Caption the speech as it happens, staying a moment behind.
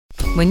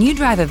When you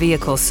drive a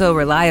vehicle so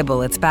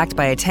reliable it's backed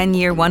by a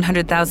 10-year,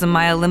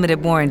 100,000-mile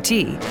limited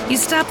warranty, you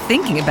stop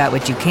thinking about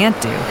what you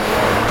can't do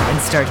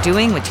and start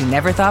doing what you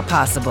never thought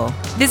possible.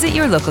 Visit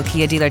your local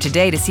Kia dealer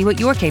today to see what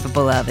you're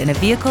capable of in a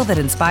vehicle that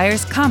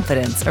inspires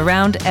confidence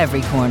around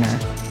every corner.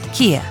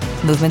 Kia,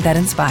 movement that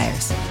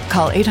inspires.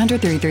 Call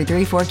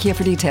 800-333-4KIA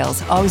for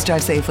details. Always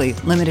drive safely.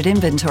 Limited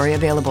inventory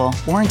available.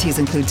 Warranties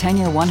include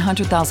 10-year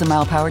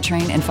 100,000-mile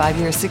powertrain and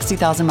 5-year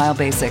 60,000-mile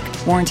basic.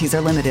 Warranties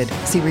are limited.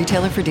 See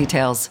retailer for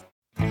details.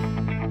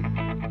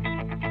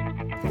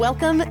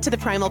 Welcome to the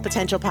Primal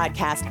Potential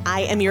Podcast.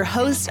 I am your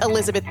host,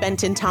 Elizabeth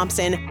Benton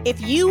Thompson.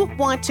 If you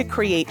want to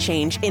create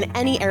change in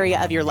any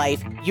area of your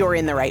life, you're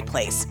in the right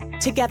place.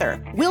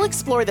 Together, we'll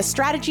explore the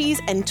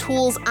strategies and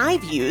tools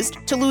I've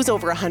used to lose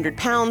over 100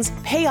 pounds,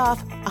 pay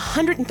off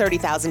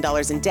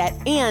 $130,000 in debt,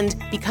 and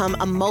become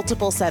a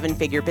multiple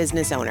seven-figure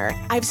business owner.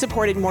 I've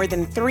supported more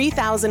than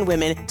 3,000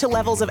 women to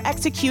levels of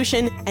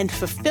execution and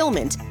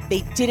fulfillment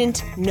they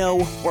didn't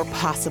know were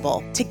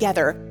possible.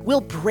 Together, we'll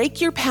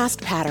break your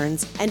past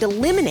patterns and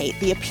eliminate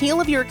the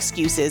appeal of your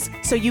excuses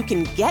so you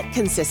can get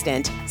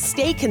consistent,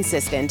 stay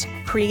consistent,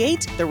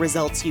 create the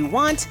results you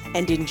want,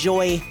 and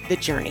enjoy the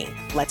journey.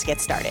 Let's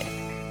get started.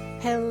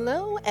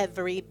 Hello,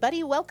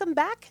 everybody. Welcome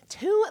back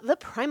to the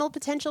Primal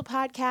Potential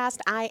Podcast.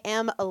 I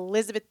am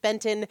Elizabeth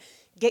Benton.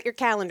 Get your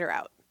calendar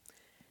out.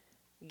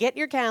 Get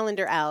your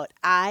calendar out.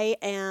 I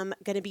am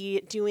going to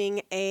be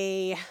doing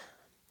a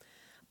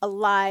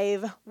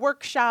live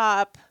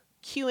workshop,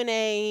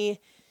 Q&A,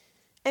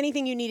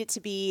 anything you need it to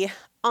be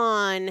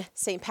on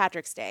St.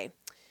 Patrick's Day.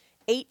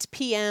 8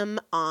 p.m.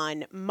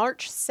 on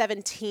March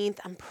 17th.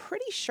 I'm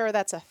pretty sure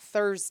that's a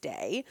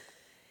Thursday.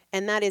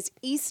 And that is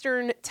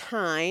Eastern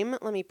time.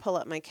 Let me pull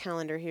up my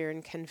calendar here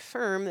and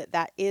confirm that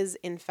that is,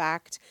 in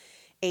fact,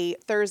 a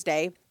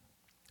Thursday.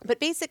 But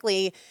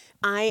basically,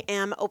 I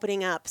am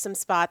opening up some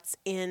spots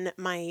in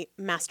my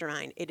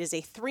mastermind. It is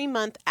a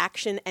 3-month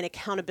action and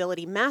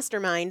accountability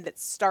mastermind that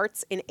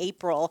starts in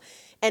April.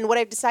 And what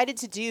I've decided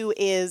to do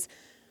is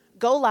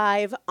go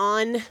live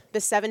on the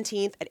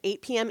 17th at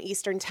 8 p.m.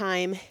 Eastern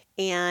time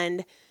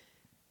and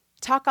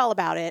talk all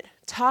about it.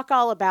 Talk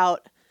all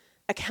about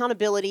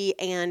accountability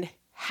and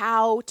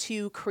how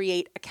to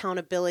create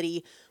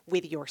accountability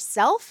with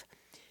yourself.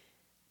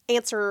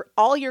 Answer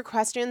all your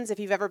questions. If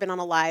you've ever been on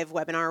a live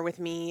webinar with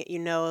me, you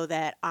know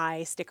that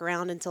I stick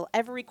around until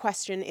every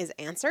question is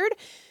answered.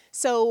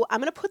 So I'm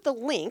going to put the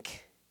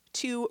link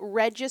to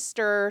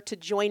register to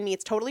join me.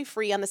 It's totally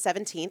free on the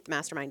 17th.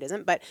 Mastermind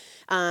isn't, but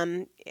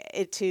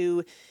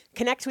to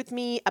connect with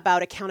me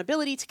about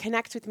accountability, to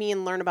connect with me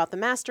and learn about the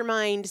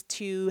mastermind,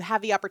 to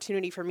have the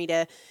opportunity for me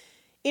to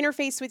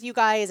interface with you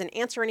guys and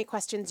answer any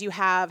questions you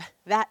have.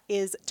 That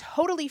is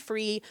totally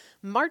free.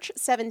 March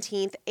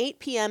 17th, 8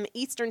 p.m.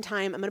 Eastern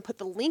time. I'm going to put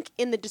the link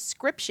in the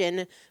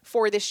description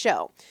for this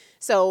show.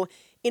 So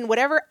in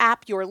whatever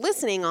app you're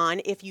listening on,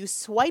 if you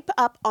swipe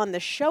up on the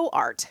show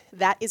art,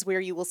 that is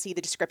where you will see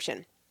the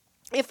description.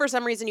 If for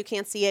some reason you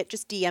can't see it,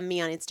 just DM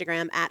me on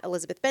Instagram at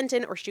Elizabeth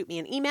Benton or shoot me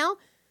an email,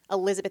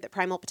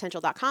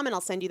 elizabeth@primalpotential.com, and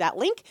I'll send you that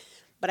link.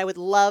 But I would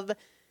love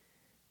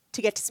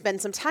to get to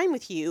spend some time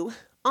with you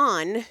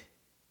on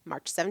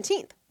March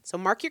 17th. So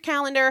mark your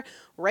calendar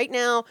right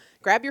now,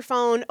 grab your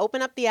phone,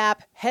 open up the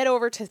app, head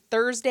over to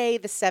Thursday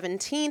the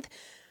 17th,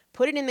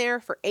 put it in there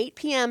for 8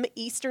 p.m.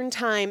 Eastern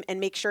time, and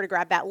make sure to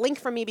grab that link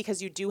from me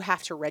because you do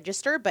have to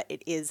register, but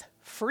it is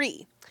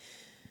free.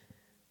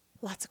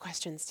 Lots of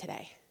questions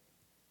today.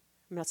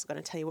 I'm also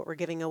going to tell you what we're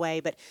giving away,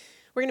 but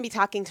we're going to be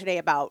talking today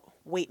about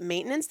weight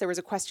maintenance. There was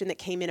a question that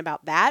came in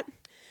about that.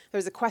 There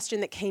was a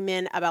question that came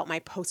in about my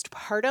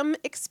postpartum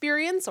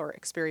experience or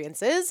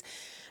experiences.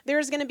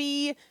 There's going to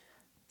be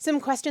some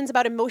questions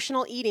about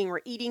emotional eating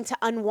or eating to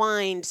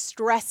unwind,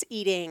 stress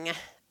eating,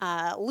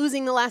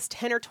 losing the last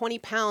 10 or 20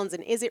 pounds,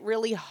 and is it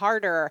really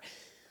harder?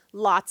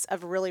 Lots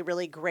of really,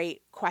 really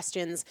great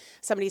questions.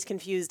 Somebody's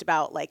confused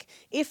about, like,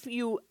 if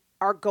you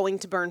are going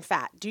to burn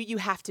fat, do you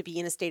have to be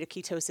in a state of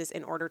ketosis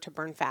in order to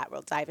burn fat?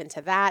 We'll dive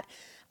into that.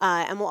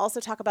 And we'll also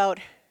talk about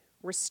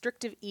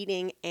restrictive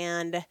eating.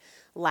 And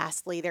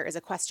lastly, there is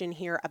a question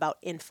here about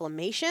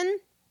inflammation.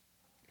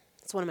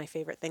 It's one of my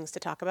favorite things to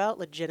talk about,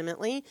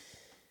 legitimately,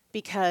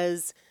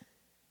 because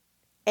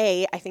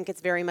I think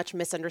it's very much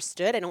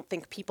misunderstood. I don't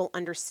think people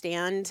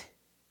understand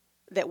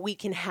that we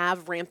can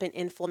have rampant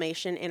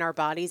inflammation in our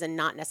bodies and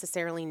not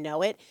necessarily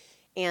know it,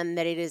 and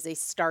that it is a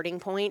starting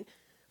point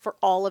for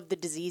all of the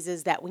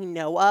diseases that we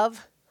know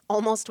of,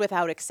 almost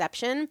without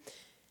exception.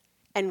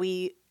 And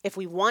if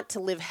we want to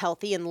live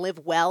healthy and live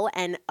well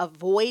and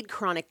avoid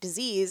chronic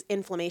disease,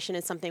 inflammation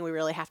is something we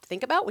really have to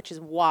think about, which is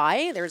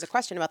why there's a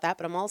question about that,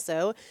 but I'm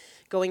also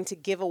going to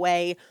give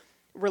away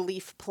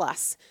Relief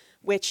Plus,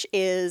 which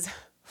is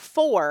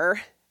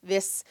for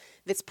this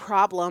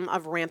problem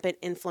of rampant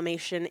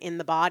inflammation in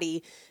the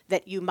body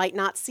that you might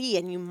not see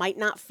and you might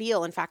not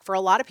feel. In fact, for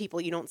a lot of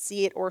people, you don't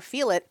see it or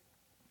feel it,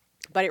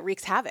 but it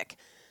wreaks havoc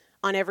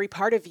on every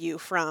part of you,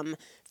 from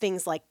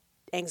things like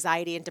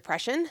anxiety and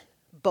depression.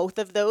 Both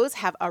of those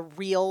have a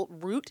real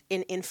root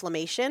in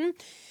inflammation.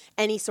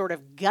 Any sort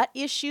of gut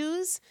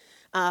issues,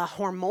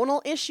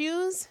 hormonal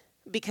issues,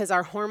 because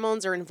our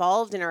hormones are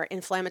involved in our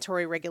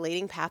inflammatory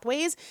regulating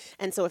pathways.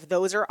 And so if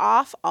those are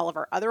off, all of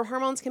our other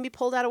hormones can be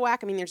pulled out of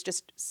whack. I mean, there's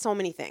just so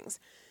many things.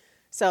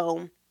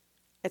 So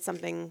it's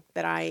something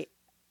that I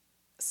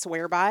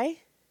swear by.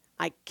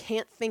 I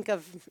can't think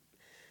of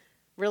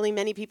really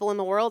many people in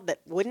the world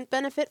that wouldn't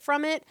benefit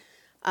from it.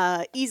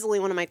 Easily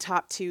one of my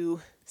top 2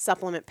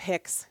 supplement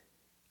picks.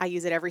 I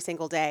use it every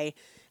single day.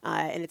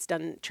 And it's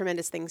done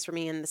tremendous things for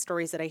me, and the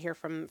stories that I hear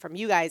from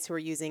you guys who are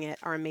using it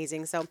are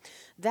amazing. So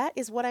that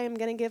is what I am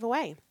going to give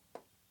away.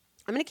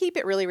 I'm going to keep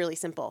it really, really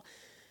simple.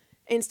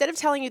 Instead of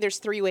telling you there's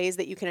 3 ways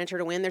that you can enter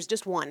to win, there's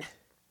just one.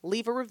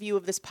 Leave a review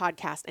of this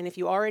podcast. And if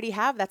you already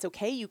have, that's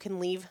okay. You can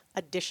leave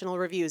additional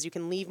reviews. You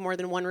can leave more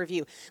than 1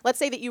 review. Let's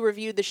say that you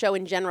reviewed the show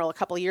in general a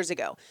couple years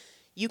ago.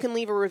 You can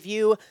leave a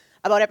review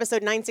about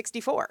episode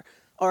 964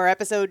 or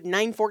episode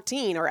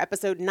 914 or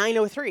episode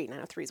 903.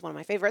 903 is one of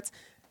my favorites.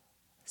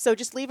 So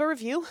just leave a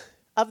review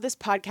of this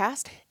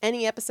podcast,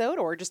 any episode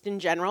or just in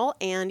general,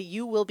 and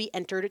you will be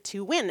entered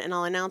to win. And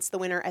I'll announce the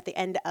winner at the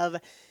end of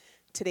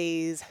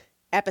today's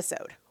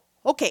episode.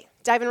 Okay,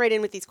 diving right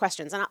in with these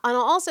questions. And I'll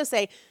also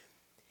say,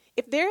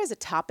 if there is a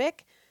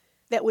topic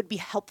that would be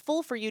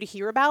helpful for you to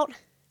hear about,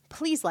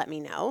 please let me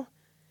know.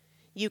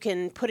 You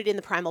can put it in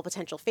the Primal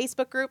Potential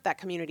Facebook group. That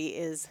community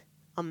is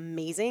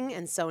amazing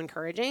and so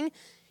encouraging.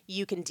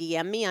 You can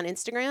DM me on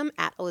Instagram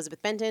at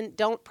Elizabeth Benton.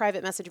 Don't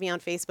private message me on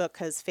Facebook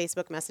because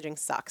Facebook messaging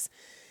sucks.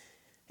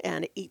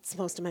 And it eats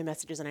most of my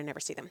messages and I never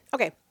see them.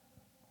 Okay.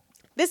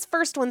 This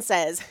first one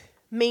says,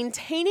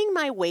 maintaining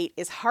my weight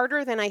is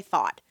harder than I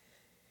thought.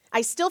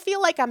 I still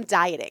feel like I'm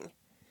dieting.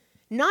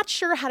 Not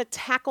sure how to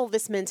tackle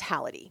this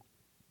mentality.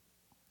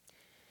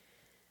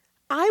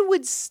 I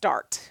would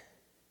start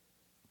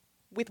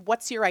with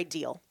what's your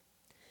ideal?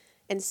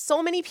 And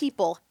so many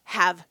people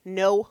have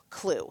no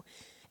clue.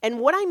 And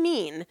what I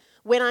mean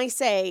when I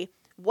say,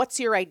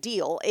 what's your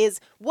ideal, is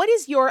what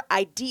is your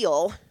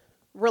ideal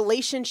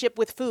relationship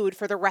with food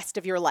for the rest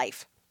of your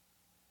life?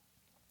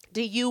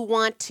 Do you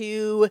want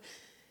to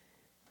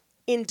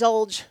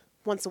indulge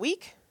once a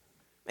week?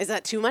 Is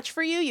that too much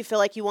for you? You feel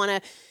like you want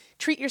to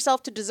treat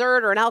yourself to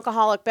dessert or an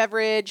alcoholic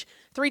beverage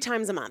 3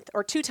 times a month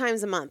or 2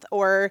 times a month,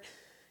 or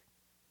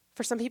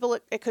for some people,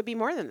 it could be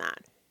more than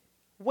that.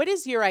 What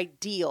is your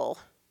ideal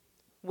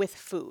with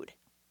food?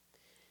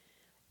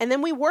 And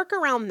then we work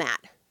around that.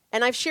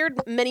 And I've shared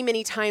many,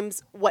 many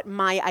times what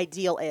my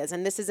ideal is.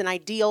 And this is an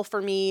ideal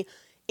for me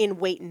in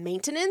weight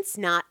maintenance,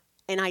 not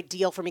an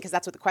ideal for me, because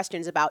that's what the question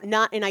is about,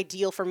 not an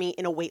ideal for me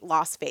in a weight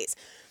loss phase.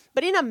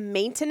 But in a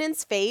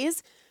maintenance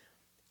phase,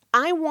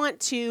 I want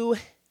to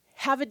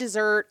have a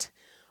dessert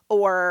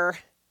or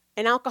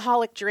an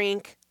alcoholic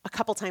drink a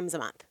couple times a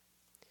month,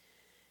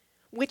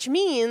 which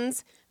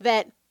means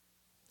that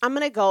I'm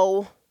going to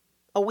go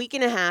a week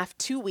and a half,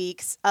 2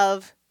 weeks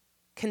of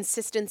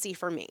consistency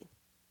for me,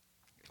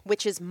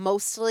 which is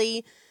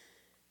mostly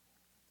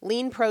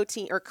lean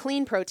protein or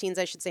clean proteins,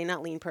 I should say,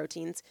 not lean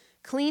proteins,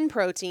 clean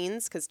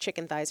proteins, because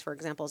chicken thighs, for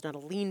example, is not a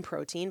lean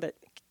protein, but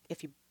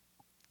if you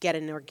get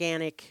an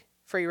organic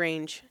free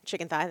range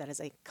chicken thigh, that is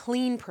a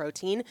clean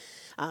protein,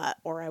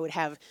 or I would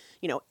have,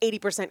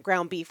 80%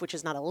 ground beef, which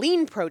is not a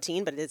lean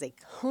protein, but it is a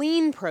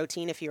clean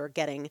protein if you are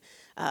getting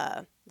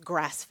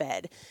grass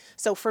fed.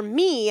 So for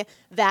me,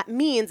 that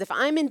means if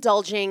I'm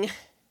indulging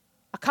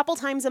a couple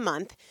times a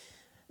month,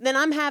 then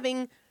I'm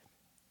having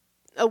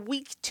a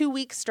week, 2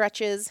 week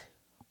stretches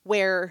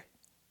where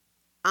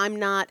I'm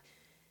not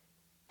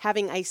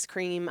having ice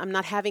cream, I'm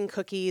not having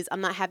cookies,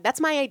 that's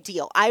my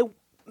ideal.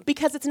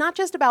 Because it's not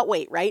just about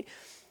weight, right?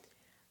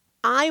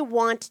 I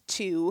want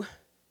to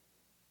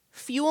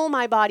fuel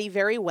my body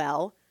very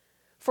well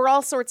for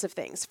all sorts of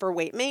things, for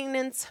weight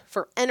maintenance,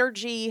 for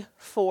energy,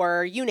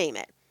 for you name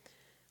it,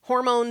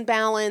 hormone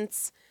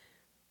balance,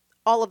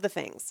 all of the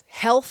things,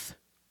 health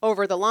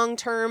over the long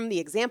term, the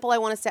example I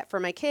want to set for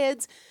my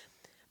kids.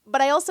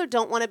 But I also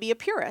don't want to be a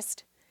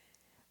purist.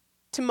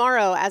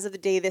 Tomorrow, as of the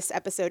day this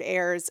episode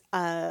airs,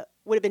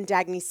 would have been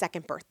Dagny's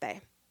 2nd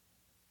birthday.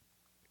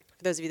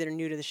 For those of you that are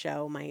new to the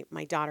show,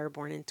 my daughter,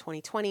 born in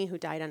 2020, who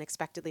died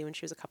unexpectedly when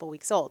she was a couple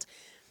weeks old.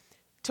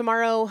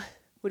 Tomorrow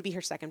would be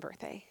her 2nd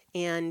birthday.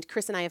 And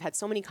Chris and I have had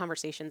so many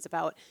conversations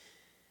about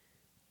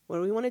what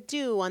do we want to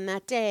do on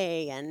that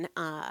day. And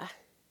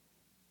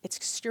it's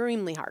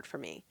extremely hard for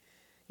me.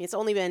 It's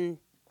only been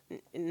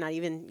not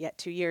even yet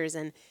 2 years,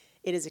 and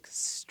it is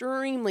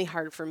extremely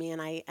hard for me.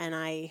 And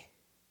I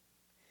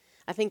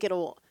think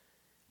it'll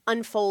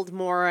unfold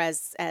more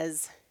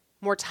as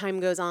more time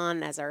goes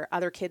on, as our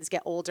other kids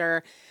get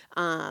older,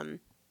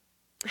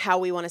 how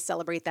we want to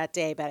celebrate that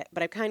day. But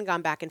I've kind of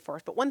gone back and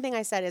forth. But one thing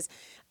I said is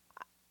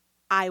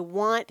I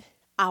want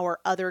our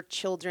other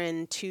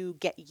children to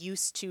get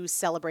used to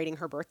celebrating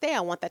her birthday.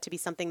 I want that to be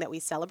something that we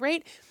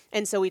celebrate.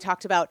 And so we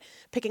talked about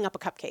picking up a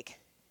cupcake.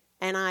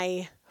 And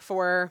I,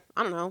 for,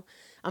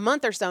 a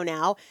month or so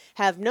now,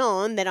 have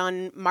known that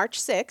on March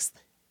 6th,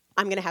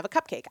 I'm going to have a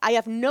cupcake. I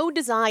have no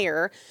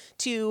desire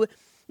to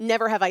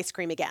never have ice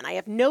cream again. I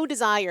have no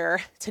desire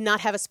to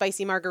not have a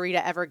spicy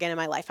margarita ever again in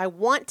my life. I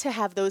want to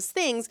have those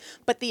things,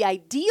 but the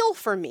ideal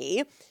for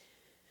me,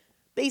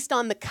 based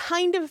on the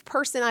kind of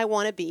person I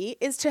want to be,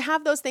 is to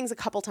have those things a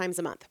couple times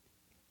a month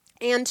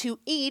and to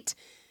eat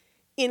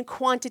in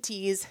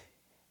quantities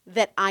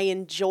that I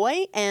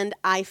enjoy and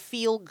I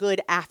feel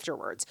good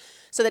afterwards.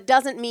 So that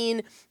doesn't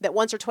mean that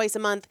once or twice a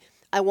month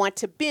I want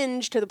to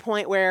binge to the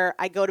point where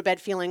I go to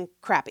bed feeling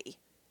crappy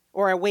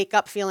or I wake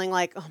up feeling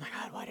like, oh my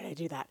God, why did I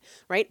do that?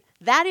 Right?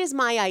 That is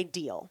my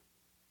ideal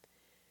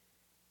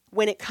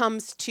when it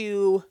comes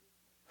to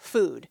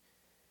food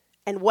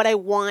and what I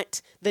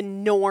want the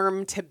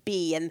norm to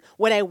be and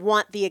what I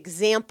want the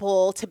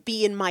example to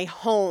be in my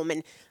home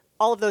and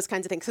all of those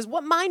kinds of things. Because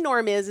what my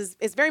norm is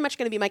very much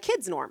going to be my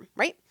kids' norm,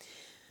 right?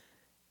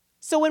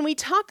 So when we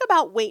talk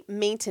about weight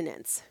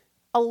maintenance,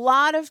 a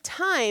lot of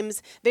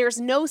times there's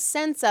no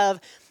sense of,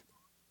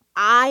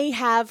 I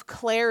have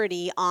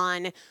clarity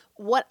on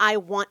what I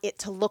want it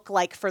to look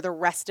like for the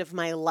rest of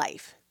my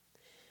life.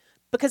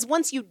 Because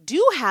once you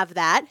do have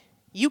that,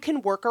 you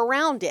can work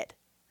around it.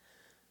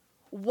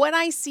 What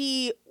I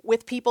see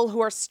with people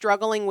who are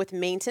struggling with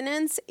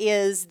maintenance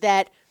is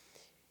that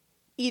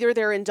either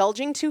they're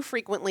indulging too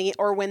frequently,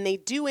 or when they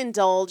do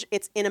indulge,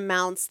 it's in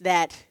amounts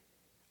that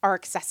are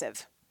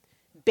excessive,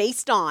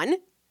 based on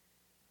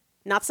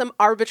not some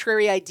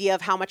arbitrary idea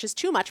of how much is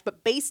too much,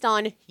 but based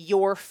on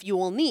your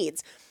fuel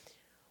needs.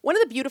 One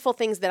of the beautiful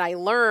things that I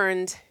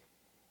learned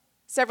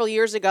several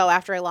years ago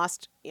after I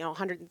lost,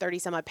 130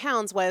 some odd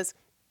pounds was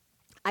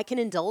I can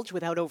indulge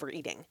without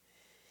overeating.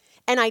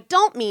 And I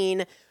don't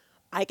mean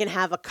I can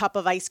have a cup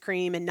of ice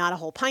cream and not a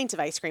whole pint of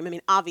ice cream. I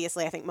mean,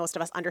 obviously, I think most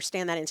of us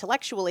understand that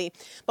intellectually.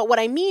 But what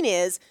I mean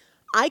is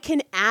I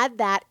can add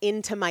that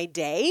into my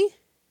day.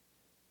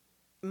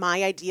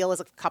 My ideal is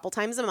a couple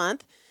times a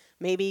month,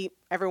 maybe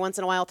every once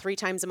in a while 3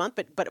 times a month,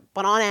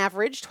 but on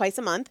average, twice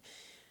a month.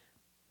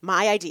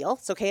 My ideal,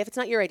 it's okay if it's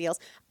not your ideals.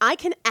 I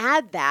can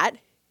add that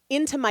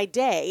into my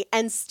day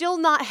and still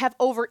not have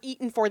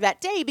overeaten for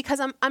that day because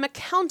I'm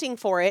accounting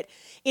for it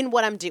in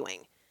what I'm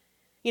doing.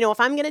 If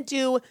I'm going to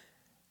do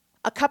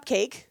a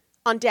cupcake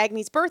on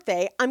Dagny's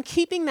birthday, I'm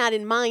keeping that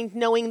in mind,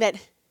 knowing that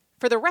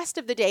for the rest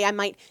of the day, I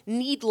might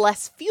need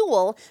less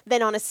fuel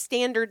than on a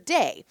standard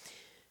day.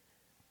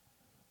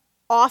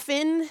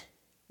 Often,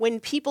 when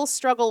people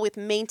struggle with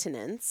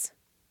maintenance,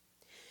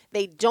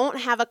 they don't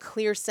have a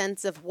clear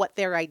sense of what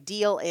their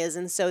ideal is,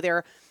 and so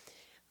they're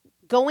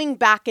going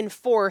back and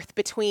forth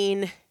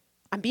between,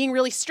 I'm being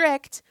really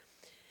strict,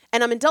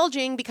 and I'm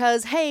indulging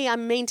because, hey,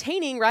 I'm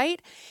maintaining,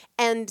 right?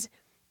 And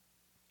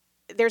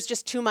there's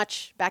just too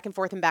much back and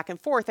forth,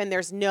 and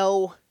there's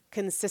no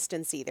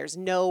consistency. There's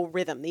no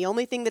rhythm. The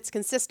only thing that's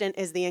consistent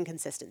is the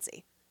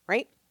inconsistency,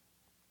 right?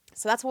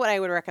 So that's what I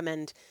would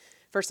recommend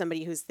for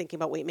somebody who's thinking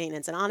about weight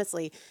maintenance. And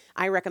honestly,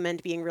 I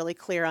recommend being really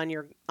clear on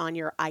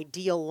your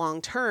ideal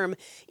long term,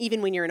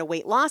 even when you're in a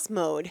weight loss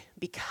mode,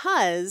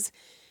 because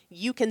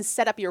you can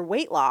set up your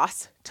weight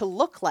loss to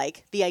look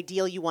like the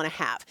ideal you want to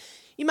have.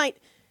 You might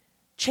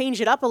change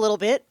it up a little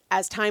bit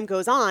as time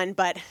goes on,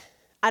 but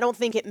I don't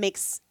think it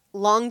makes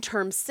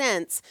long-term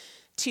sense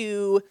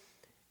to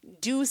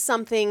do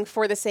something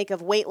for the sake of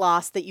weight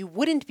loss that you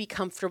wouldn't be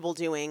comfortable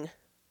doing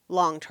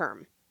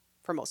long-term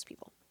for most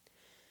people.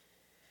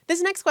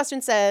 This next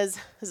question says,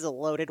 this is a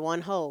loaded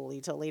one, holy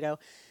Toledo.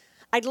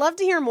 I'd love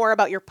to hear more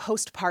about your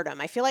postpartum.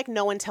 I feel like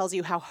no one tells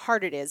you how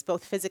hard it is,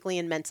 both physically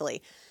and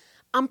mentally.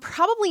 I'm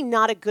probably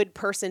not a good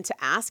person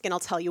to ask, and I'll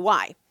tell you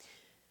why.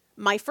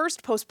 My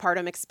first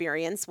postpartum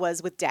experience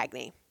was with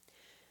Dagny.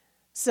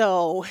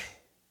 So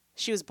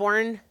she was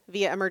born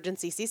via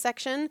emergency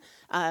C-section.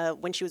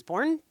 When she was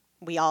born,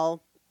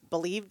 all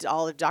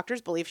the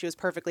doctors believed she was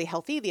perfectly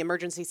healthy. The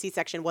emergency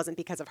C-section wasn't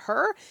because of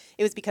her.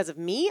 It was because of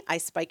me. I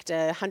spiked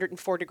a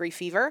 104-degree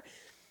fever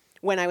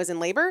when I was in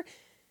labor,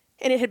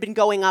 and it had been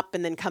going up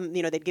and then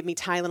they'd give me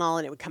Tylenol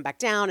and it would come back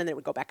down and then it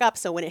would go back up.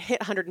 So when it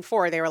hit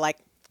 104, they were like,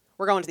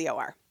 we're going to the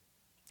OR.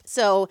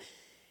 So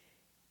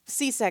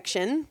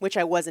C-section, which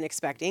I wasn't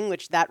expecting,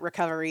 which that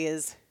recovery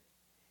is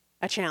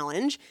a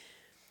challenge.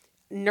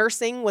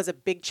 Nursing was a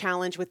big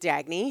challenge with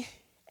Dagny.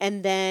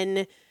 And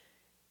then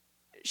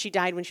she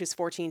died when she was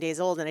 14 days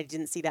old, and I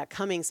didn't see that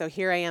coming. So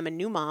here I am, a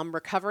new mom,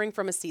 recovering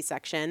from a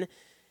C-section.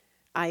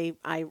 I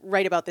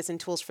write about this in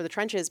Tools for the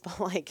Trenches, but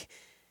like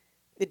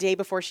the day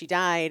before she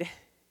died,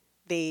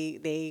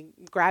 they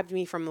grabbed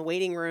me from the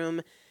waiting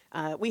room.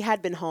 We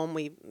had been home.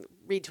 We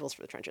read Tools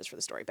for the Trenches for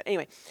the story. But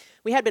anyway,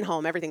 we had been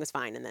home. Everything was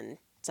fine. And then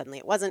suddenly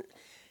it wasn't.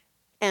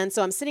 And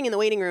so I'm sitting in the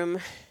waiting room.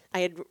 I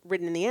had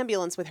ridden in the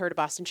ambulance with her to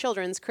Boston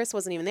Children's. Chris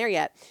wasn't even there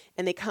yet.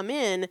 And they come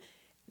in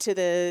to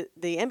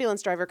the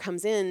ambulance driver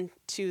comes in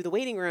to the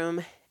waiting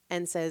room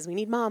and says, we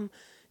need mom,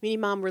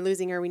 we're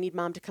losing her. We need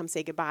mom to come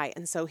say goodbye.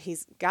 And so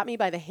he's got me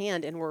by the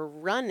hand and we're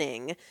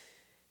running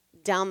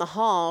down the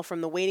hall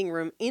from the waiting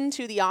room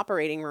into the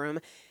operating room.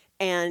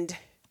 And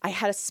I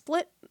had a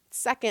split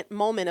second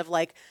moment of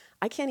like,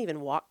 I can't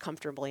even walk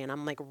comfortably. And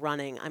I'm like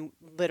running. I'm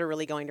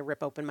literally going to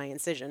rip open my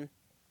incision.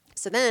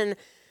 So then,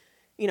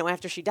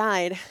 after she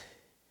died,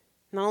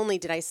 not only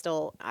did I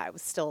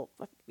was still,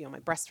 my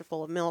breasts were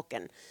full of milk,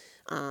 and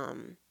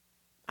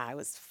I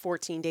was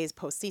 14 days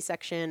post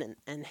C-section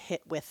and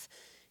hit with,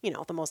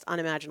 the most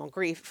unimaginable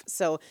grief.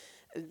 So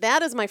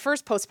that is my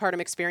first postpartum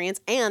experience.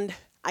 And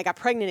I got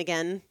pregnant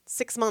again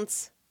 6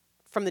 months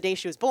from the day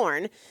she was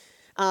born.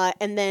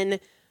 And then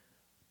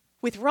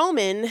with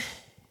Roman,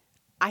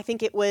 I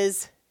think it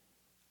was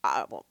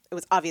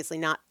obviously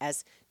not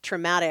as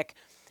traumatic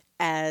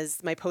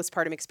as my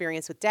postpartum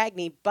experience with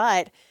Dagny,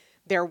 but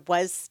there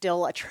was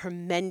still a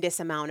tremendous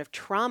amount of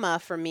trauma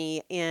for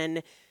me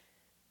in,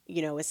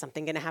 is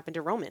something going to happen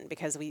to Roman?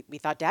 Because we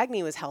thought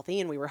Dagny was healthy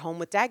and we were home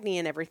with Dagny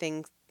and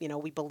everything,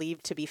 we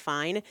believed to be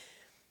fine.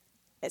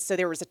 So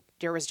there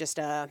was just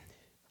a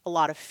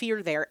lot of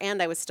fear there.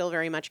 And I was still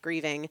very much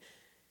grieving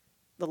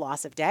the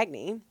loss of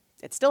Dagny.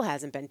 It still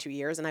hasn't been 2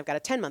 years and I've got a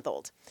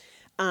 10-month-old.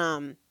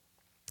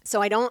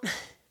 So I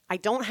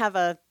don't have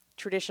a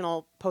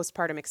traditional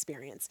postpartum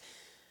experience.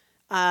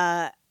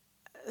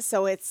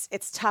 So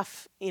it's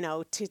tough,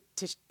 to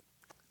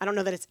I don't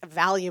know that it's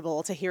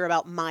valuable to hear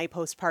about my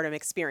postpartum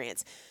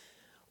experience.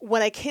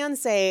 What I can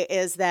say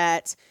is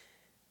that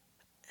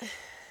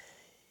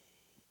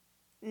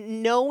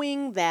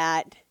knowing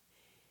that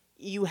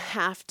you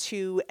have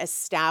to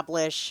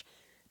establish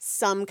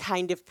some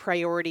kind of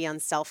priority on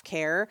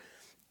self-care,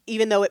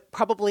 even though it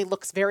probably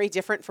looks very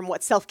different from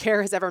what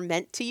self-care has ever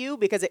meant to you,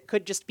 because it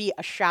could just be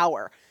a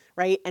shower,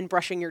 right? And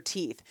brushing your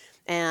teeth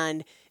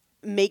and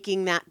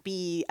making that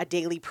be a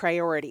daily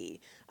priority.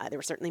 There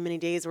were certainly many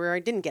days where I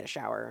didn't get a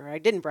shower or I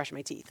didn't brush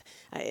my teeth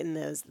in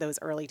those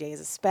early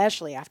days,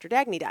 especially after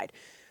Dagny died.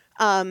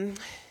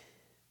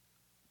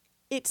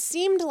 It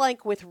seemed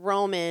like with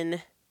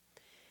Roman,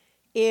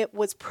 it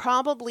was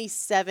probably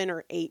 7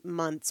 or 8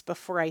 months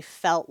before I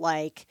felt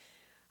like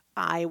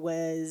I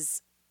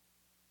was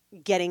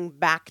getting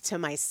back to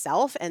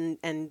myself. And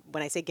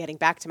when I say getting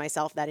back to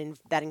myself, that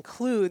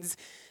includes,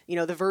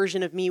 the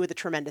version of me with a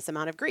tremendous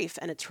amount of grief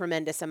and a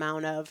tremendous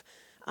amount of,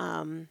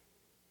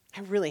 I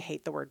really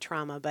hate the word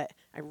trauma, but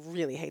I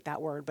really hate that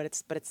word, but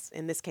it's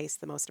in this case,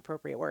 the most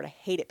appropriate word. I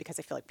hate it because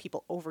I feel like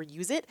people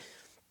overuse it.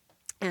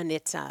 And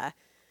this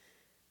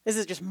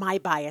is just my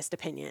biased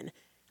opinion.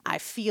 I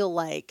feel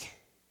like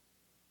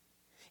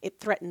it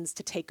threatens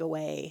to take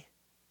away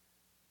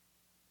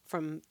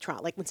from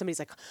trauma. Like when somebody's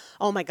like,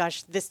 oh my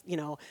gosh, this,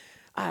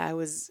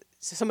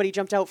 somebody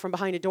jumped out from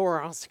behind a door.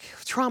 I was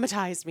like,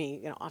 traumatized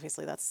me.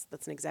 Obviously that's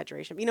an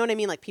exaggeration. But you know what I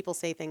mean? Like people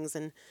say things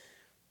and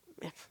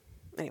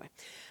anyway,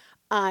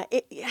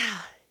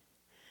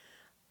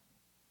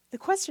 The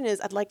question is,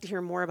 I'd like to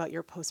hear more about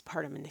your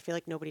postpartum. And I feel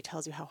like nobody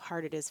tells you how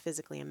hard it is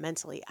physically and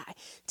mentally.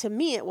 To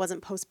me, it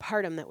wasn't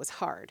postpartum that was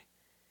hard.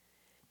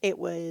 It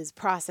was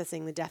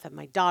processing the death of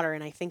my daughter.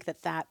 And I think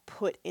that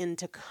put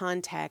into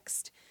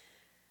context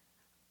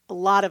a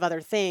lot of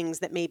other things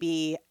that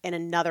maybe in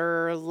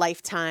another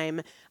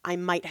lifetime I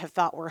might have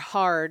thought were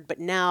hard. But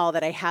now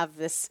that I have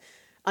this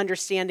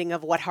understanding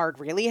of what hard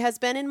really has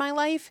been in my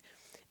life,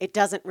 it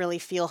doesn't really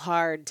feel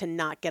hard to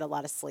not get a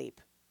lot of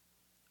sleep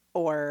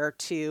or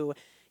to,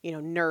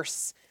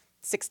 nurse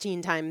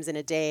 16 times in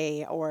a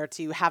day, or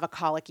to have a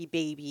colicky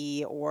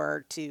baby,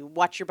 or to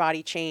watch your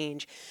body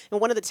change.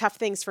 And one of the tough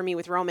things for me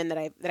with Roman that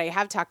I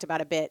have talked about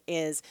a bit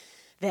is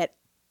that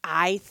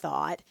I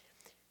thought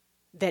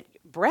that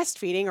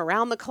breastfeeding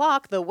around the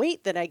clock, the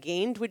weight that I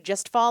gained would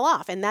just fall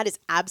off. And that is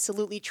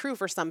absolutely true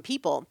for some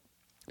people.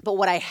 But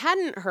what I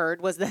hadn't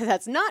heard was that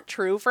that's not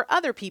true for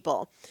other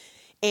people.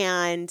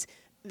 And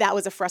that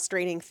was a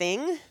frustrating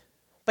thing.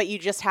 But you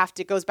just have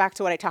to, it goes back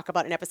to what I talk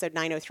about in episode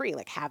 903,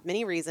 like have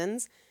many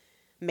reasons,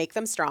 make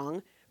them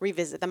strong,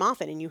 revisit them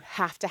often. And you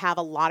have to have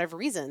a lot of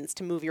reasons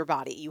to move your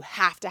body. You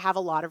have to have a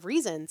lot of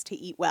reasons to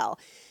eat well.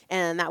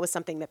 And that was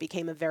something that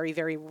became a very,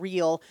 very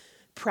real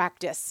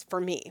practice for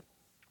me.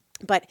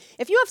 But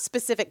if you have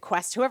specific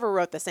questions, whoever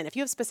wrote this in, if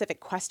you have specific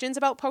questions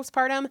about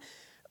postpartum,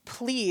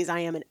 please,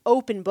 I am an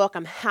open book.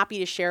 I'm happy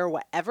to share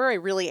whatever. I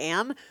really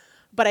am.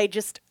 But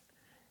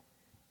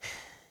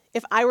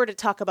if I were to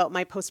talk about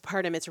my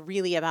postpartum, it's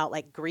really about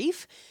like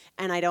grief.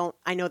 And I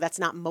know that's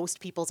not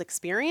most people's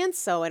experience.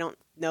 So I don't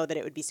know that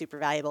it would be super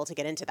valuable to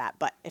get into that.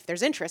 But if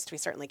there's interest, we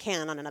certainly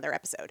can on another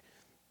episode.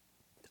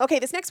 Okay,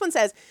 this next one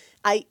says,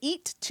 I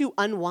eat to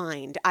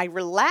unwind. I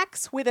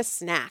relax with a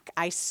snack.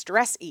 I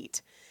stress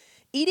eat.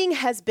 Eating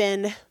has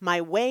been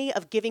my way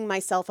of giving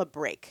myself a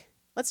break.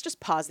 Let's just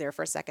pause there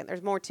for a second.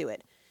 There's more to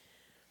it.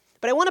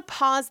 But I want to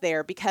pause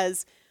there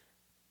because,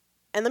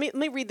 and let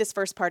me read this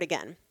first part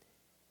again.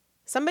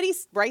 Somebody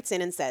writes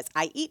in and says,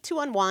 I eat to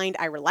unwind,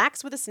 I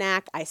relax with a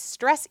snack, I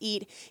stress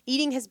eat.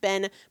 Eating has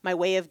been my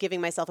way of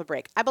giving myself a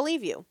break. I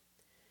believe you.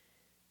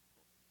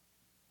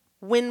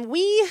 When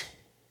we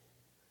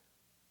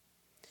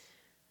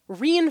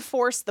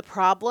reinforce the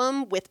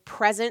problem with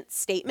present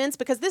statements,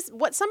 because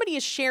what somebody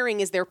is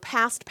sharing is their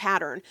past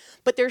pattern,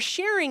 but they're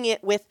sharing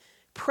it with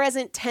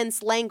present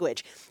tense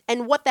language.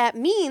 And what that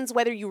means,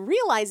 whether you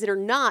realize it or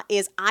not,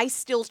 is I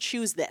still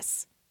choose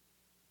this.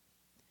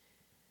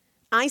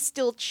 I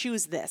still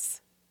choose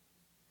this.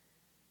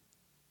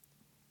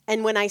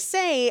 And when I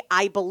say,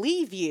 I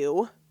believe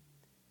you,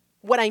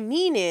 What I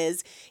mean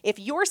is, if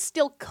you're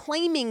still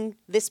claiming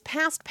this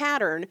past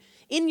pattern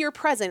in your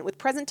present with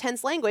present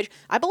tense language,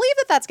 I believe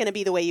that that's going to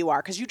be the way you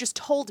are because you just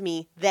told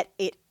me that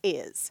it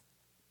is.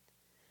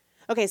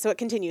 Okay, so it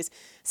continues.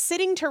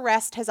 Sitting to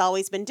rest has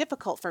always been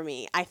difficult for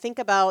me. I think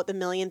about the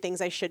million things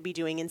I should be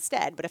doing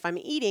instead, but if I'm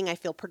eating, I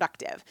feel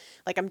productive,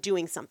 like I'm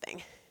doing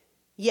something.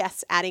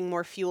 Yes, adding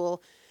more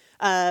fuel.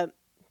 That's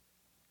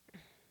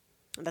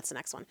the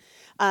next one.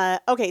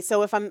 Okay,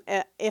 so if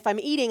I'm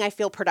eating, I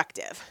feel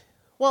productive.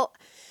 Well,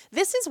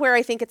 this is where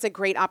I think it's a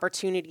great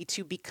opportunity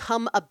to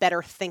become a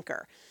better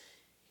thinker.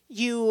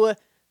 You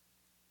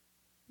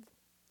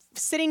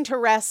sitting to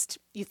rest,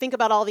 you think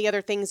about all the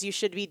other things you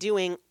should be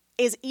doing.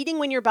 Is eating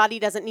when your body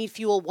doesn't need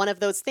fuel one of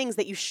those things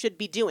that you should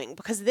be doing?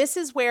 Because this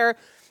is where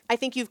I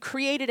think you've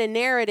created a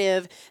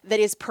narrative that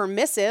is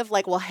permissive,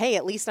 like, well, hey,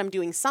 at least I'm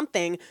doing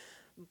something,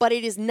 but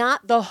it is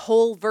not the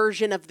whole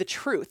version of the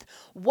truth.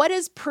 What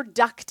does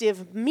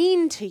productive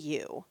mean to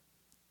you?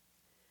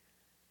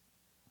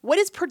 What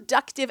does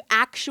productive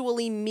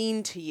actually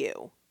mean to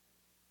you?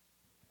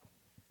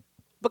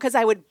 Because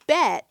I would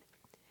bet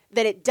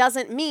that it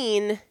doesn't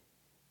mean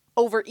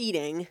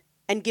overeating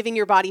and giving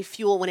your body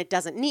fuel when it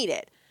doesn't need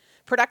it.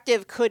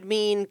 Productive could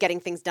mean getting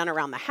things done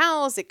around the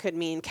house. It could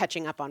mean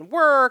catching up on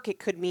work. It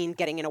could mean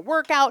getting in a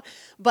workout.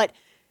 But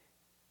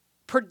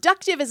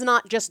productive is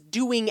not just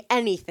doing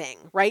anything,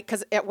 right?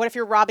 Because what if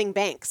you're robbing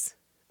banks?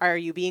 Are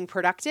you being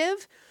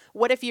productive?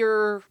 What if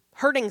you're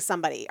hurting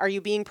somebody? Are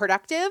you being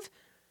productive?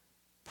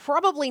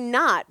 Probably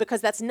not, because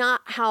that's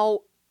not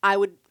how I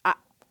would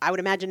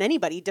imagine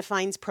anybody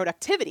defines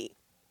productivity.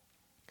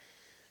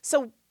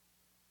 So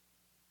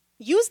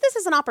use this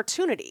as an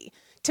opportunity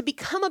to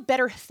become a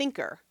better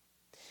thinker.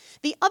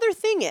 The other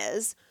thing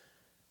is,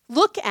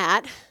 look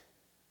at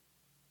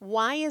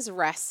why is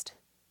rest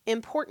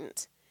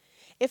important?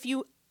 If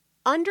you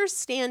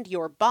understand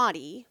your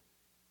body,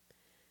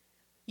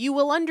 you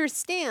will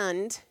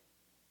understand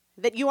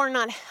that you are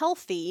not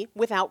healthy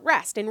without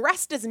rest. And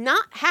rest does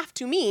not have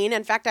to mean,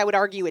 in fact, I would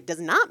argue it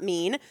does not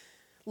mean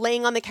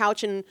laying on the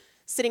couch and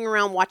sitting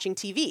around watching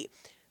TV.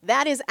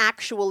 That is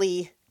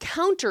actually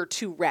counter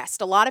to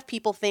rest. A lot of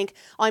people think,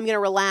 oh, I'm going to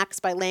relax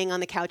by laying on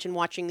the couch and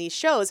watching these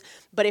shows.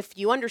 But if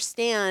you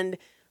understand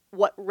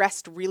what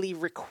rest really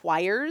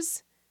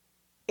requires,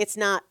 it's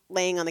not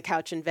laying on the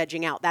couch and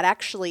vegging out. That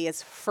actually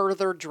is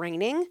further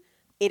draining.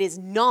 It is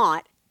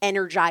not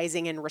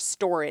energizing and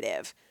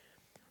restorative.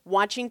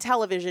 Watching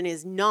television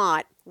is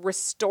not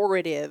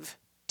restorative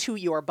to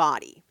your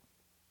body.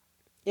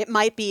 It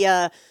might be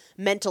a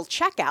mental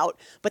checkout,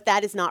 but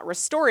that is not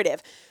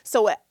restorative.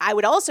 So I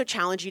would also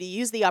challenge you to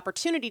use the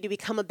opportunity to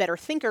become a better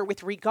thinker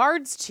with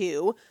regards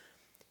to,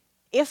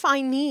 if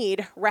I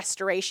need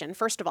restoration,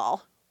 first of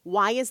all,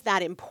 why is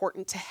that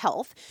important to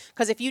health?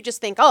 Because if you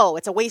just think, oh,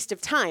 it's a waste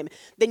of time,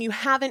 then you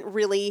haven't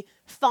really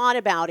thought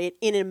about it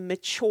in a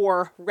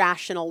mature,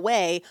 rational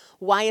way.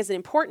 Why is it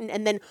important?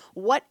 And then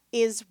what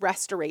is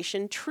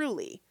restoration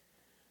truly?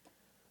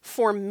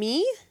 For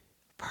me,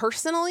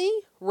 personally,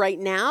 right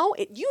now,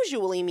 it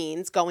usually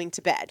means going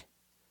to bed.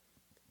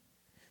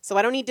 So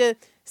I don't need to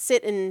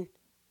sit and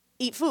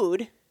eat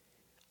food.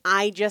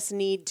 I just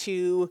need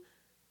to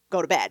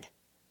go to bed.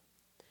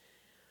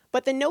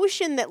 But the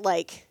notion that,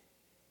 like,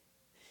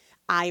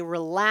 I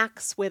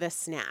relax with a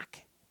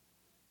snack,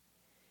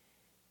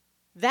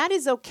 that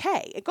is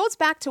okay. It goes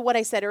back to what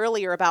I said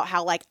earlier about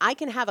how, like, I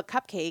can have a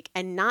cupcake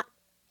and not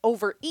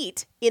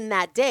overeat in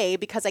that day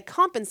because I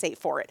compensate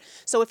for it.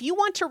 So if you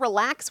want to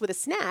relax with a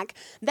snack,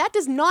 that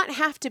does not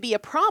have to be a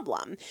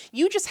problem.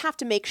 You just have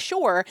to make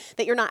sure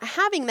that you're not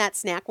having that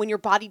snack when your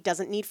body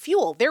doesn't need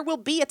fuel. There will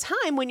be a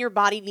time when your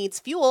body needs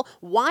fuel.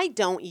 Why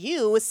don't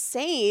you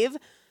save,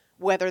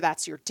 whether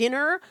that's your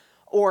dinner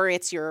or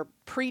it's your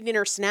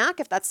pre-dinner snack,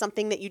 if that's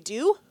something that you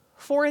do,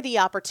 for the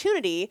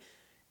opportunity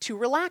to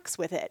relax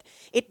with it.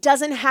 It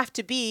doesn't have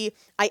to be,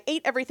 I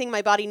ate everything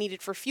my body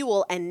needed for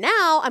fuel and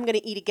now I'm going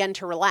to eat again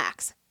to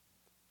relax.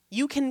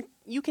 You can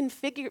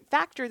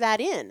factor that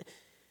in.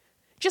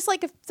 Just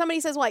like if somebody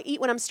says, well, I eat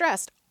when I'm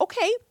stressed.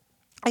 Okay,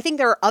 I think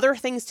there are other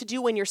things to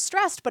do when you're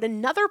stressed, but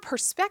another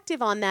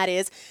perspective on that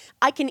is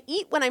I can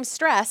eat when I'm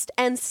stressed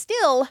and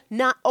still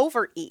not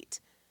overeat.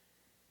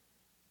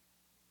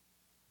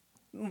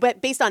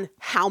 But based on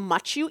how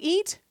much you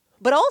eat,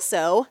 but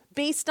also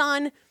based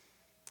on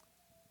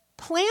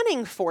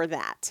planning for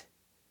that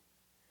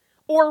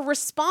or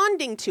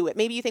responding to it.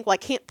 Maybe you think, well, I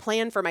can't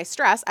plan for my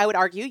stress. I would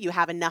argue you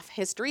have enough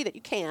history that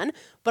you can,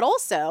 but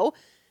also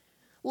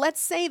let's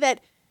say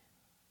that,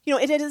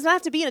 it doesn't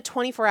have to be in a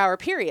 24-hour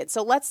period.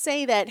 So let's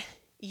say that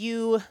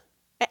you,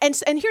 and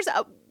here's,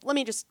 let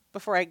me just,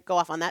 before I go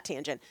off on that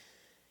tangent,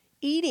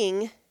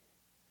 eating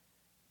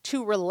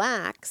to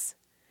relax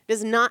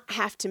does not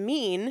have to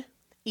mean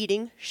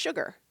eating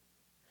sugar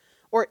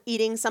or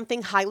eating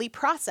something highly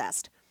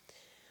processed.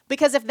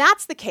 Because if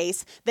that's the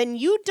case, then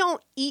you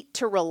don't eat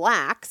to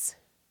relax.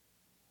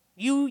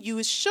 You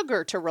use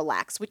sugar to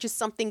relax, which is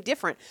something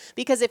different.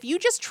 Because if you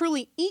just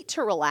truly eat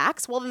to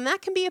relax, well, then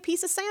that can be a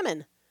piece of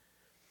salmon.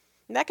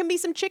 That can be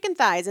some chicken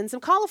thighs and some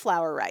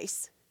cauliflower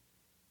rice.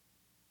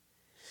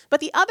 But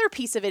the other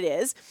piece of it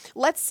is,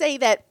 let's say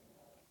that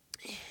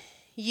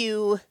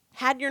you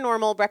had your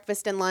normal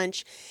breakfast and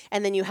lunch,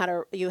 and then you had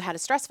a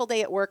stressful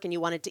day at work and you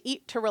wanted to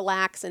eat to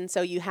relax, and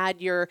so you had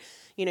your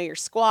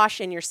squash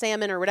and your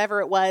salmon or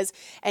whatever it was,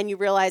 and you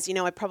realized,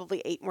 I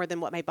probably ate more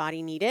than what my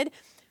body needed.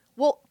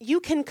 Well, you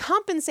can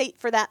compensate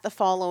for that the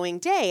following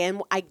day.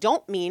 And I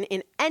don't mean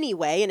in any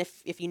way, and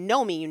if you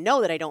know me, you know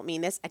that I don't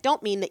mean this. I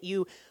don't mean that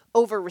you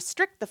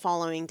over-restrict the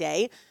following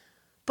day,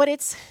 but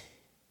it's,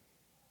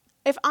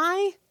 if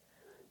I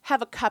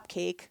have a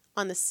cupcake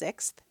on the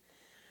 6th,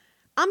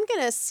 I'm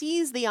going to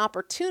seize the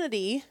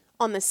opportunity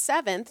on the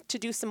 7th to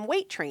do some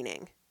weight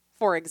training,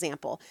 for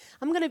example.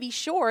 I'm going to be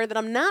sure that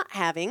I'm not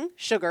having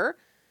sugar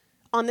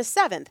on the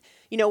 7th.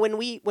 When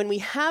we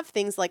have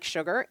things like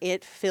sugar,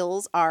 it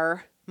fills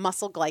our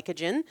muscle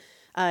glycogen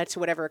to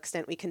whatever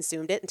extent we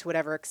consumed it and to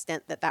whatever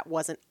extent that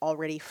wasn't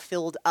already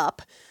filled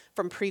up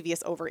from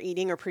previous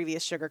overeating or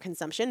previous sugar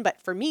consumption.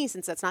 But for me,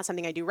 since that's not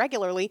something I do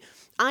regularly,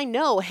 I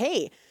know,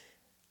 hey,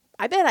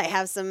 I bet I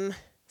have some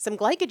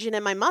glycogen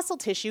in my muscle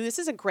tissue. This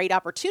is a great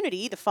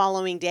opportunity the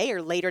following day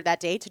or later that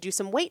day to do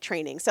some weight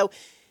training. So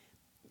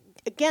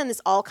again,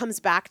 this all comes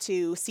back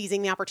to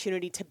seizing the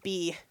opportunity to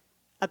be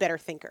a better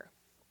thinker.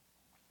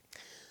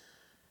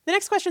 The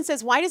next question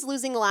says, why does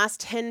losing the last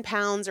 10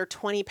 pounds or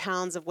 20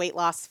 pounds of weight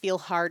loss feel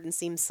hard and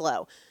seem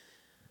slow?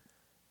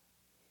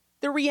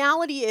 The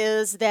reality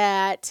is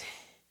that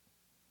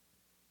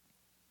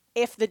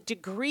if the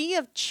degree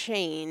of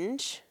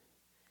change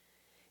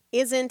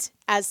isn't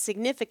as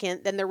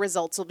significant, then the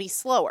results will be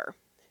slower.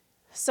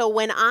 So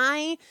when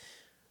I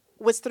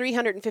was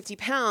 350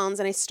 pounds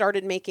and I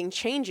started making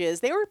changes,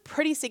 they were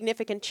pretty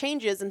significant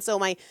changes. And so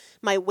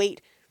my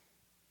weight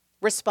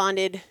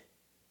responded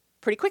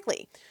pretty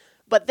quickly.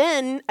 But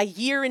then a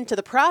year into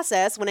the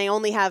process, when I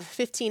only have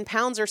 15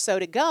 pounds or so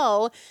to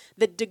go,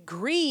 the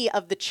degree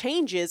of the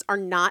changes are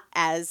not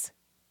as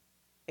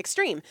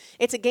extreme.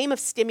 It's a game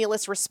of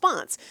stimulus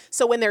response.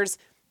 So when there's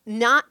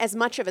not as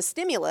much of a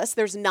stimulus,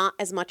 there's not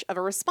as much of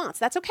a response.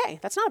 That's okay.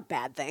 That's not a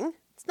bad thing.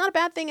 It's not a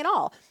bad thing at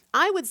all.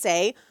 I would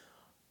say,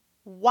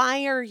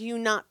 why are you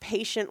not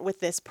patient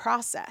with this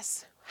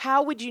process?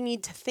 How would you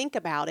need to think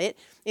about it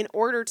in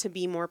order to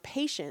be more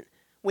patient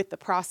with the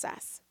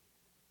process?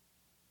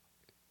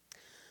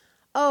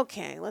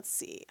 Okay, let's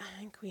see. I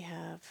think we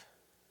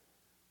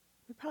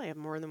probably have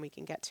more than we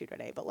can get to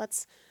today, but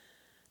let's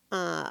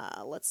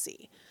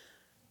see.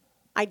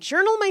 I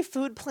journal my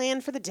food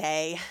plan for the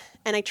day,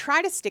 and I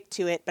try to stick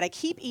to it, but I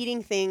keep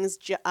eating things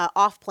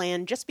off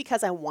plan just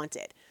because I want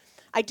it.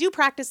 I do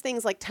practice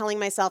things like telling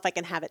myself I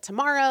can have it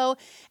tomorrow,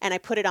 and I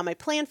put it on my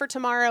plan for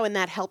tomorrow, and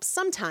that helps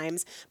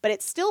sometimes, but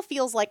it still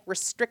feels like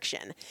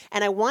restriction,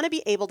 and I want to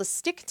be able to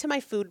stick to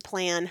my food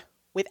plan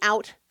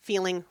without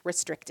feeling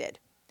restricted.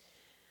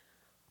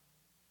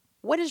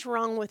 What is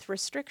wrong with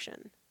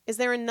restriction? Is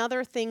there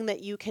another thing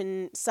that you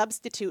can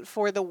substitute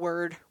for the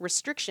word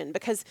restriction?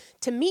 Because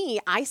to me,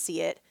 I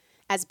see it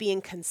as being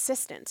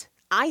consistent.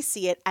 I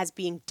see it as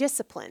being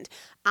disciplined.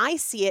 I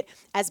see it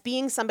as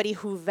being somebody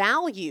who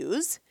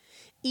values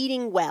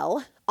eating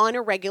well on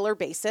a regular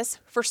basis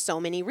for so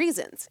many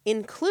reasons,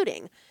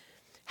 including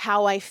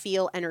how I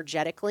feel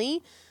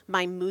energetically,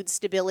 my mood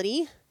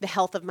stability, the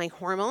health of my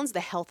hormones, the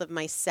health of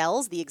my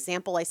cells, the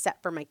example I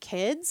set for my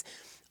kids,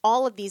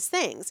 all of these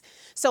things.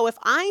 So if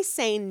I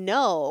say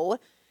no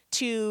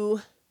to,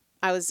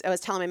 I was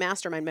telling my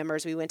mastermind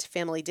members, we went to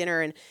family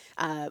dinner,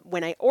 and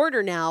when I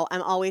order now,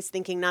 I'm always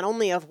thinking not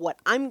only of what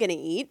I'm going to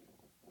eat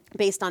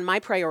based on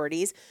my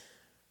priorities,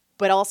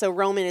 but also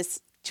Roman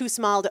is too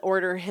small to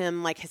order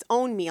him like his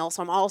own meal.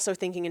 So I'm also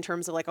thinking in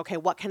terms of like, okay,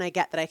 what can I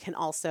get that I can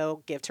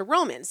also give to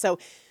Roman? So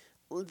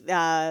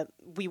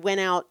we went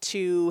out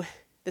to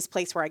this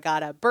place where I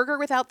got a burger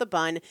without the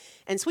bun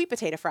and sweet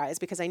potato fries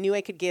because I knew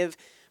I could give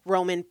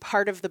Roman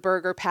part of the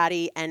burger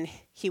patty and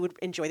he would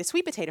enjoy the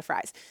sweet potato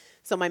fries.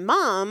 So my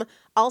mom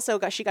also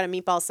got a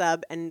meatball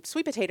sub and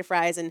sweet potato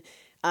fries, and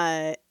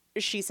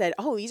she said,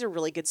 "Oh, these are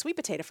really good sweet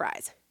potato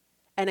fries."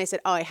 And I said,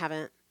 "Oh, I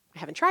haven't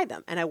tried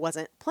them." And I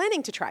wasn't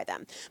planning to try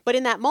them. But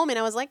in that moment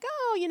I was like,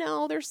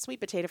 "Oh, there's sweet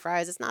potato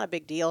fries. It's not a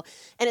big deal."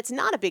 And it's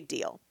not a big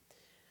deal.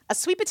 A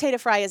sweet potato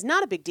fry is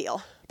not a big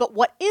deal. But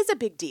what is a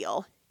big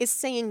deal is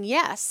saying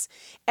yes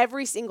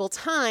every single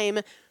time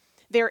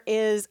there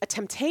is a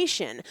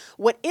temptation.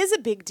 What is a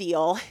big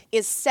deal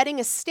is setting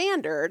a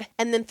standard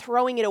and then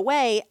throwing it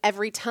away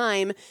every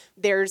time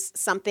there's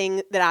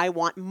something that I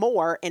want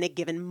more in a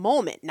given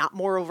moment. Not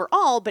more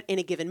overall, but in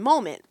a given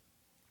moment.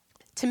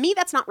 To me,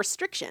 that's not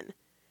restriction.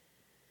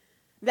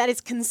 That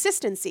is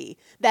consistency.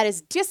 That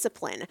is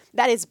discipline.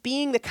 That is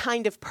being the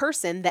kind of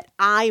person that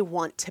I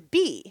want to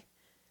be.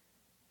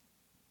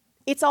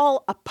 It's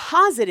all a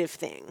positive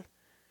thing.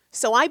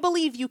 So I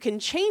believe you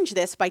can change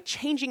this by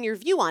changing your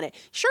view on it.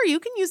 Sure, you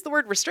can use the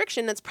word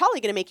restriction. That's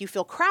probably going to make you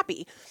feel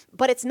crappy,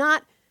 but that's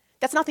not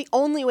the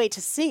only way to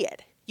see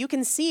it. You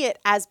can see it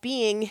as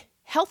being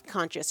health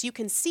conscious. You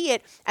can see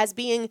it as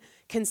being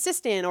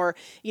consistent or,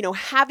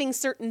 having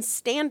certain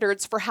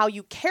standards for how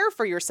you care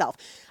for yourself.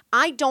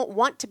 I don't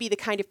want to be the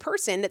kind of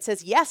person that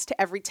says yes to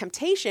every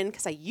temptation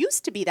because I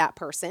used to be that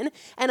person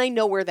and I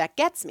know where that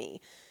gets me.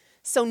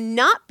 So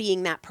not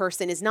being that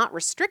person is not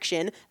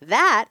restriction.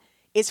 That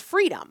is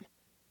freedom,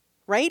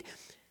 right?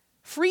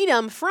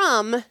 Freedom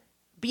from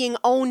being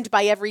owned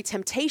by every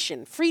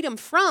temptation, freedom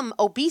from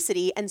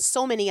obesity and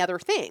so many other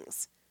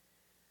things.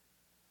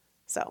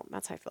 So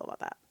that's how I feel about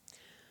that.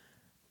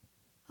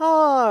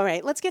 All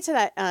right, let's get to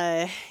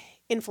that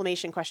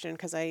inflammation question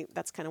because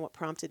that's kind of what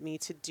prompted me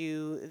to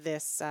do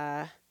this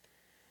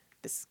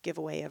this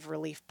giveaway of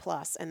Relief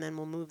Plus, and then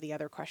we'll move the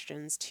other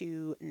questions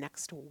to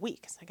next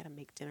week because I got to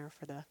make dinner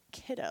for the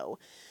kiddo.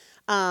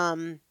 Let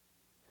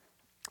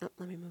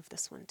me move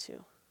this one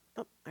too.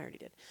 Oh, I already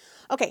did.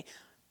 Okay.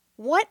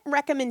 What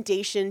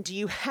recommendation do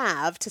you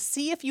have to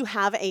see if you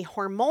have a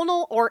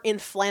hormonal or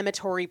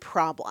inflammatory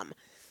problem?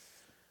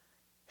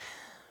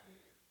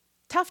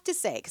 Tough to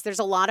say because there's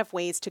a lot of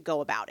ways to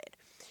go about it.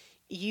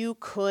 You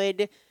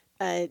could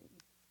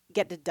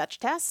get the Dutch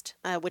test,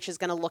 which is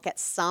going to look at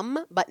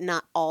some, but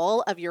not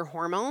all of your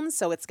hormones.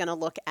 So it's going to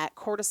look at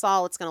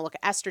cortisol, it's going to look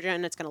at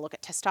estrogen, it's going to look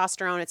at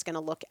testosterone, it's going to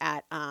look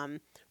at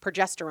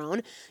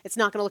progesterone. It's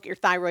not going to look at your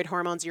thyroid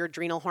hormones, your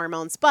adrenal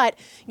hormones, but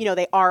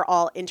they are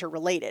all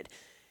interrelated.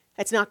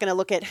 It's not going to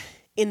look at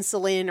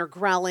insulin or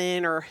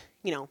ghrelin or,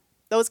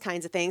 those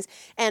kinds of things.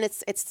 And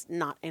it's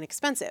not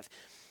inexpensive.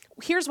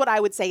 Here's what I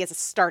would say as a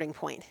starting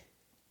point.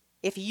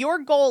 If your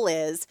goal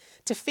is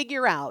to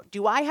figure out,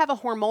 do I have a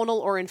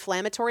hormonal or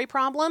inflammatory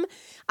problem?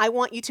 I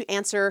want you to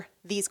answer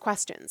these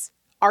questions.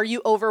 Are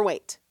you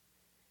overweight?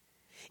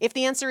 If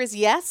the answer is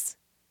yes,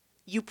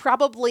 you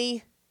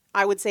probably,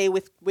 I would say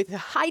with a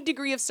high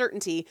degree of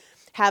certainty,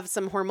 have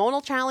some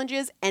hormonal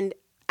challenges and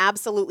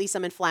absolutely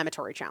some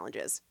inflammatory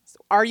challenges. So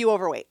are you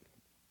overweight?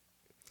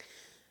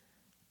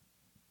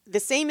 The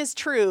same is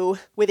true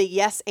with a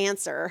yes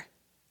answer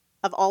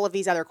of all of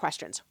these other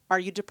questions. Are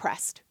you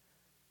depressed?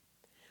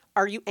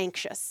 Are you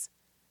anxious?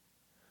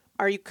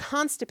 Are you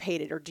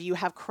constipated or do you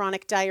have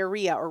chronic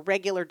diarrhea or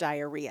regular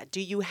diarrhea? Do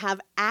you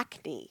have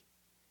acne?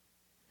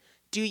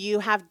 Do you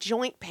have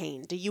joint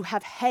pain? Do you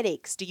have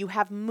headaches? Do you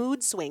have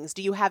mood swings?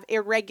 Do you have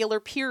irregular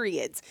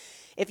periods?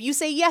 If you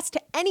say yes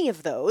to any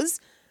of those,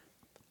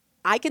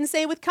 I can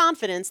say with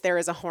confidence there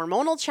is a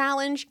hormonal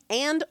challenge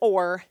and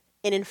or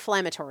an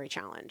inflammatory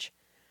challenge.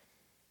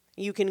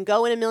 You can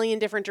go in a million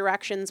different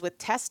directions with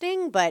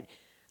testing, but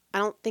I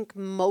don't think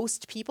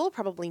most people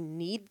probably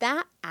need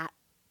that at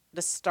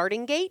the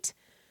starting gate.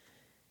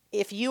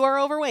 If you are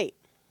overweight,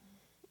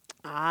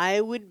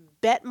 I would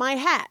bet my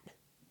hat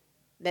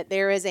that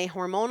there is a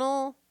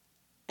hormonal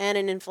and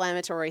an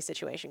inflammatory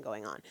situation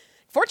going on.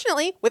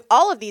 Fortunately, with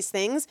all of these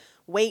things,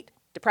 weight,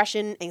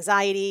 depression,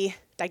 anxiety,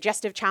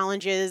 digestive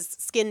challenges,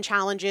 skin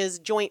challenges,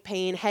 joint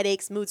pain,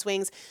 headaches, mood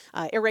swings,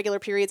 irregular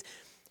periods,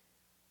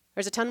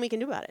 there's a ton we can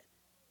do about it.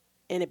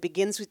 And it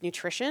begins with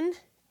nutrition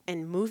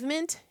and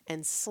movement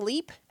and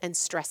sleep and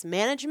stress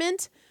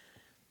management.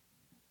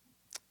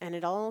 And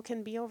it all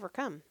can be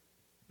overcome,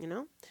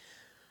 All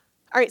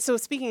right, so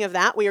speaking of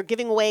that, we are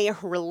giving away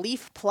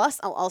Relief Plus.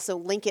 I'll also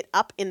link it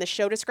up in the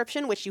show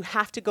description, which you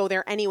have to go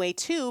there anyway,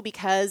 too,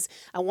 because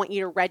I want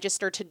you to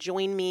register to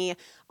join me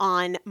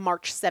on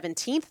March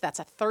 17th. That's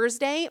a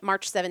Thursday,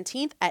 March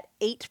 17th at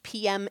 8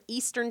 p.m.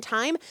 Eastern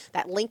Time.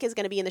 That link is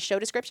going to be in the show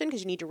description because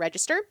you need to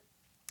register.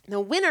 The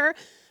winner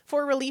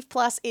for Relief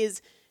Plus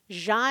is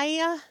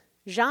Jai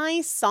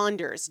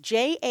Saunders,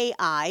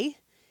 Jai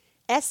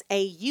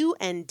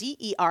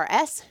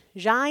Saunders,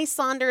 Jai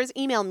Saunders.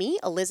 Email me,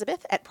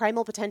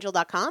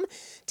 Elizabeth@primalpotential.com.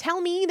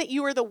 Tell me that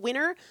you are the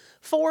winner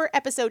for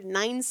episode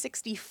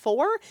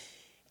 964.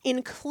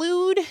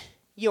 Include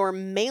your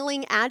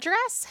mailing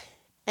address.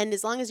 And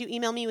as long as you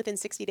email me within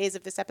 60 days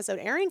of this episode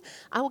airing,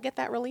 I will get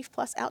that Relief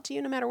Plus out to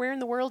you no matter where in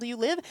the world you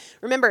live.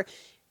 Remember,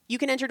 you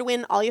can enter to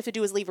win. All you have to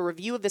do is leave a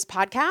review of this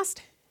podcast.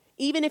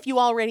 Even if you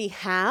already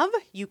have,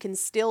 you can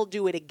still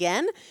do it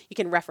again. You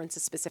can reference a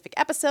specific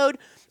episode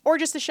or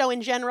just the show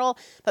in general,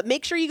 but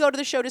make sure you go to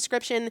the show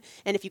description.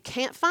 And if you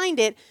can't find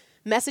it,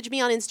 message me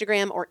on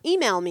Instagram or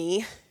email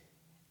me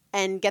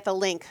and get the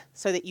link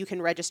so that you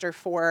can register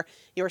for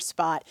your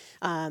spot.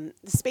 The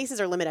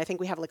spaces are limited. I think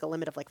we have a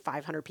limit of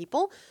 500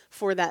 people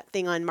for that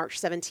thing on March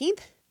 17th.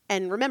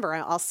 And remember,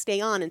 I'll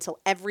stay on until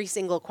every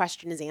single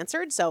question is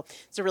answered. So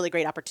it's a really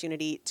great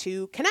opportunity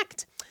to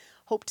connect.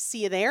 Hope to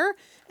see you there,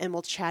 and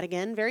we'll chat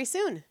again very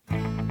soon.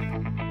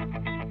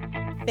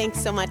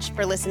 Thanks so much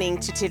for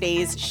listening to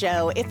today's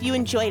show. If you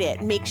enjoyed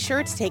it, make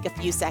sure to take a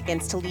few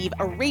seconds to leave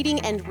a rating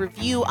and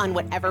review on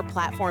whatever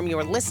platform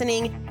you're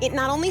listening. It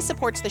not only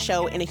supports the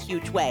show in a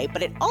huge way,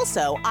 but it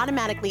also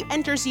automatically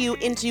enters you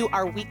into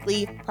our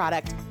weekly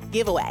product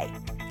giveaway.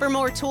 For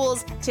more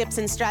tools, tips,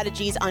 and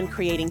strategies on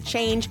creating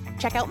change,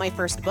 check out my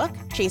first book,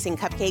 Chasing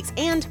Cupcakes,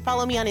 and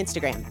follow me on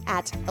Instagram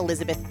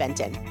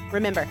 @ElizabethBenton.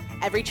 Remember,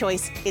 every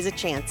choice is a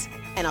chance,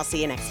 and I'll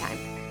see you next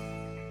time.